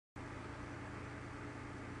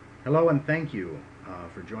Hello and thank you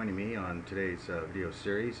for joining me on today's video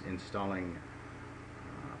series installing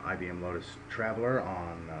IBM Lotus Traveler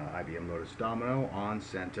on IBM Lotus Domino on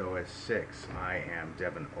CentOS 6. I am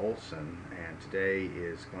Devin Olson, and today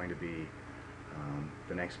is going to be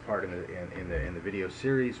the next part in the video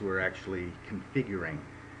series. We're actually configuring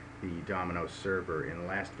the Domino server. In the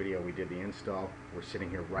last video we did the install. We're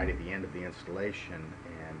sitting here right at the end of the installation,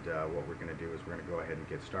 and what we're going to do is we're going to go ahead and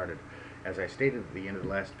get started. As I stated at the end of the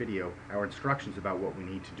last video, our instructions about what we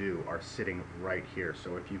need to do are sitting right here.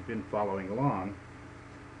 So if you've been following along,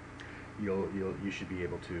 you should be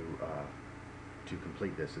able to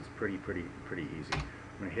complete this. It's pretty easy.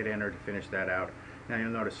 I'm going to hit enter to finish that out. Now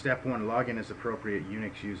you'll notice step 1, login as appropriate,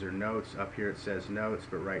 Unix user notes. Up here it says notes,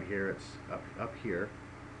 but right here it's up here.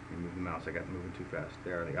 Let me move the mouse, I got moving too fast.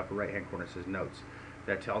 There in the upper right hand corner says notes.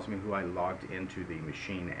 That tells me who I logged into the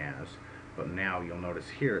machine as. But now you'll notice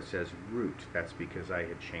here it says root. That's because I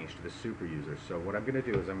had changed to the super user. So what I'm going to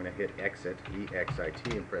do is I'm going to hit exit,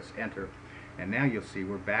 E-X-I-T, and press enter. And now you'll see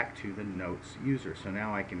we're back to the notes user. So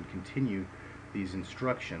now I can continue these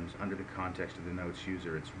instructions under the context of the notes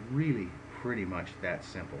user. It's really pretty much that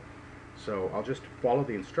simple. So I'll just follow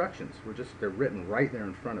the instructions. They're written right there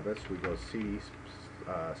in front of us. We go cd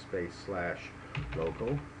space /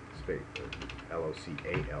 local space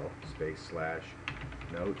LOCAL space /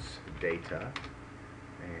 notes data,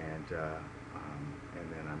 and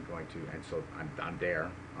then I'm going to, and so I'm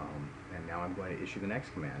there, and now I'm going to issue the next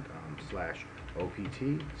command, /opt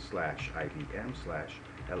 /IBM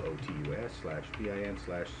 /LOTUS /bin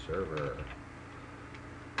 /server.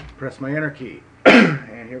 Press my enter key,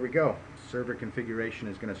 and here we go. Server configuration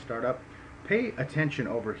is going to start up. Pay attention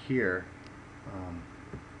over here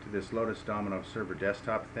to this Lotus Domino server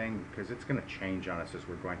desktop thing, because it's going to change on us as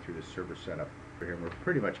we're going through this server setup here, and we're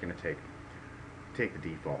pretty much going to take the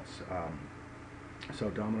defaults. So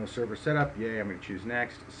Domino server setup, yay, I'm going to choose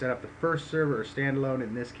next. Set up the first server or standalone.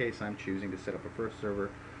 In this case I'm choosing to set up a first server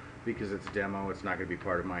because it's a demo. It's not going to be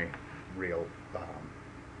part of my real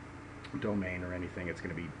domain or anything. It's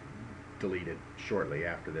going to be deleted shortly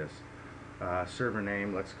after this. Server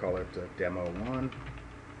name, let's call it Demo1.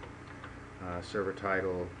 Server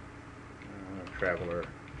title, Traveler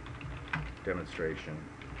Demonstration,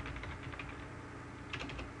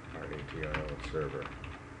 RATRL server.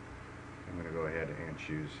 I'm going to go ahead and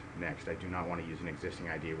choose next. I do not want to use an existing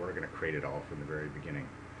ID. We're going to create it all from the very beginning.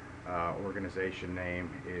 Organization name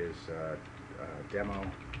is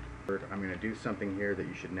Demo. I'm going to do something here that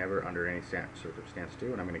you should never under any circumstance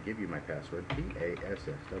do, and I'm going to give you my password,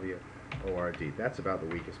 PASSWORD. That's about the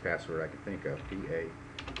weakest password I can think of, PASSWORD,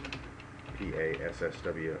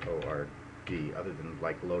 other than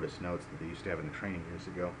like Lotus Notes that they used to have in the training years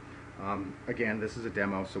ago. Again, this is a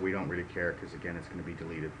demo, so we don't really care, because again it's going to be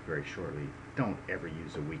deleted very shortly. Don't ever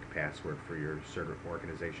use a weak password for your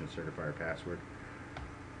organization certifier password.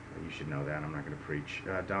 You should know that. I'm not going to preach.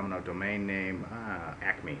 Domino domain name,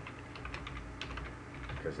 Acme,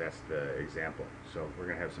 because that's the example. So we're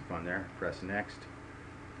going to have some fun there. Press next.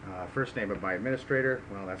 First name of my administrator,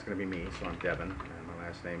 well, that's going to be me, so I'm Devin, and my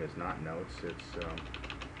last name is not Notes, it's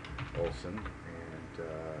Olson, and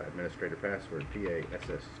administrator password,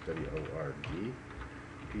 PASSWORD.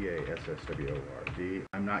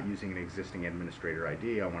 I'm not using an existing administrator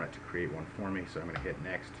ID. I want it to create one for me, so I'm going to hit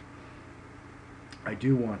next. I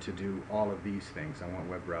do want to do all of these things. I want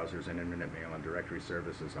web browsers and internet mail and directory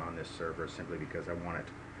services on this server simply because I want it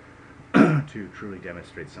to truly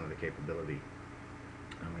demonstrate some of the capability.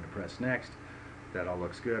 I'm going to press next. That all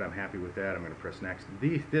looks good. I'm happy with that. I'm going to press next.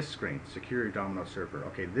 This screen, Secure Domino Server.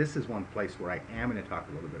 Okay, this is one place where I am going to talk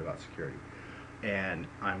a little bit about security. And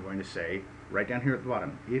I'm going to say, right down here at the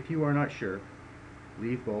bottom, if you are not sure,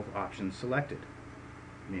 leave both options selected.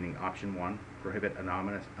 Meaning option 1, prohibit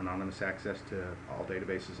anonymous access to all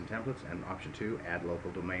databases and templates, and option 2, add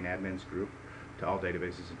local domain admins group to all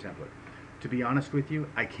databases and templates. To be honest with you,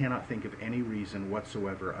 I cannot think of any reason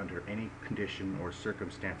whatsoever under any condition or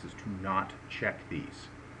circumstances to not check these.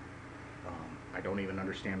 I don't even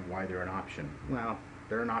understand why they're an option. Well,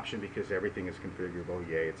 they're an option because everything is configurable.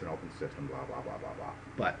 Yay, it's an open system, blah, blah, blah, blah, blah.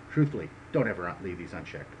 But truthfully, don't ever leave these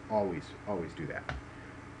unchecked. Always do that.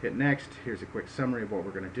 Hit next. Here's a quick summary of what we're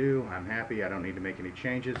going to do. I'm happy. I don't need to make any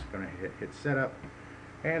changes. I'm going to hit setup,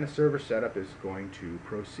 and the server setup is going to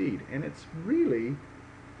proceed. And it's really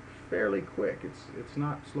fairly quick. It's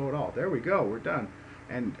not slow at all. There we go. We're done.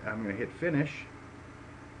 And I'm going to hit finish.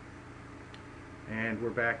 And we're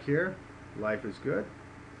back here. Life is good.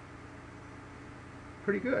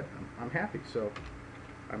 Pretty good. I'm happy. So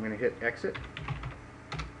I'm going to hit exit.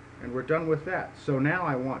 And we're done with that. So now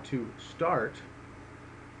I want to start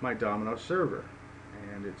my Domino server.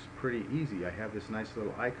 and it's pretty easy. I have this nice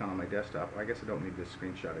little icon on my desktop. I guess I don't need this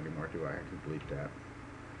screenshot anymore, do I? I can delete that.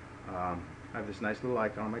 I have this nice little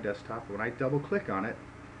icon on my desktop. When I double click on it,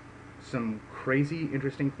 some crazy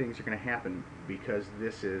interesting things are going to happen because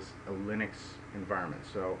this is a Linux environment.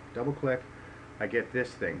 So double click, I get this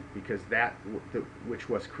thing because that which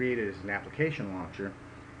was created as an application launcher,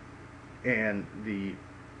 and the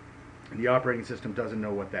operating system doesn't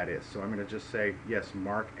know what that is. So I'm going to just say yes,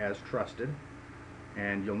 mark as trusted,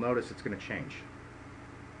 and you'll notice it's going to change.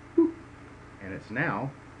 And it's now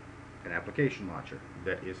an application launcher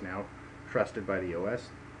that is now trusted by the OS.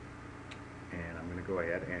 And I'm going to go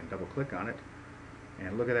ahead and double click on it,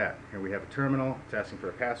 and look at that. Here we have a terminal. It's asking for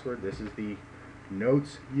a password. This is the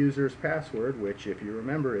Notes user's password, which, if you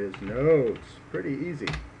remember, is Notes. Pretty easy.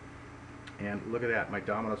 And look at that, my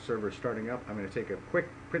Domino server is starting up. I'm going to take a quick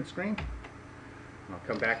print screen. I'll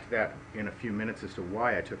come back to that in a few minutes as to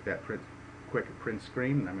why I took that quick print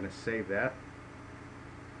screen, and I'm going to save that.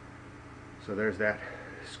 So there's that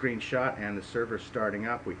screenshot, and the server's starting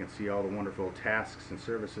up. We can see all the wonderful tasks and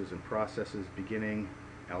services and processes beginning.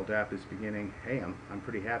 LDAP is beginning. Hey, I'm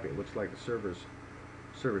pretty happy. It looks like the server's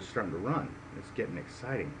starting to run. It's getting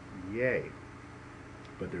exciting. Yay.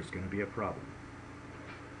 But there's going to be a problem.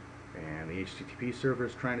 And the HTTP server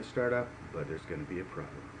is trying to start up, but there's going to be a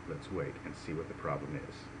problem. Let's wait and see what the problem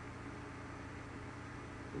is.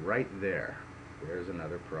 Right there. There's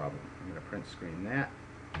another problem. I'm going to print screen that.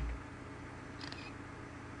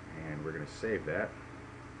 And we're going to save that.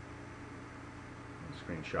 And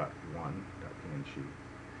screenshot 1.png.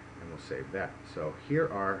 And we'll save that. So here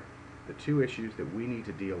are the two issues that we need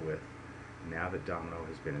to deal with now that Domino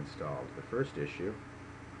has been installed. The first issue.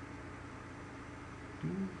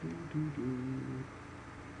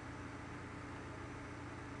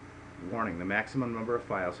 Warning, the maximum number of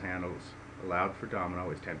files handles allowed for Domino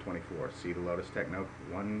is 1024. See the Lotus Tech note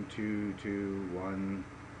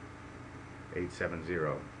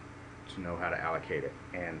 1221870 to know how to allocate it.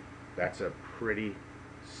 And that's a pretty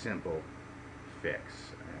simple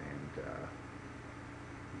fix. And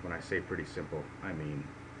when I say pretty simple, I mean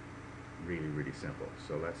really, really simple.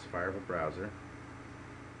 So let's fire up a browser.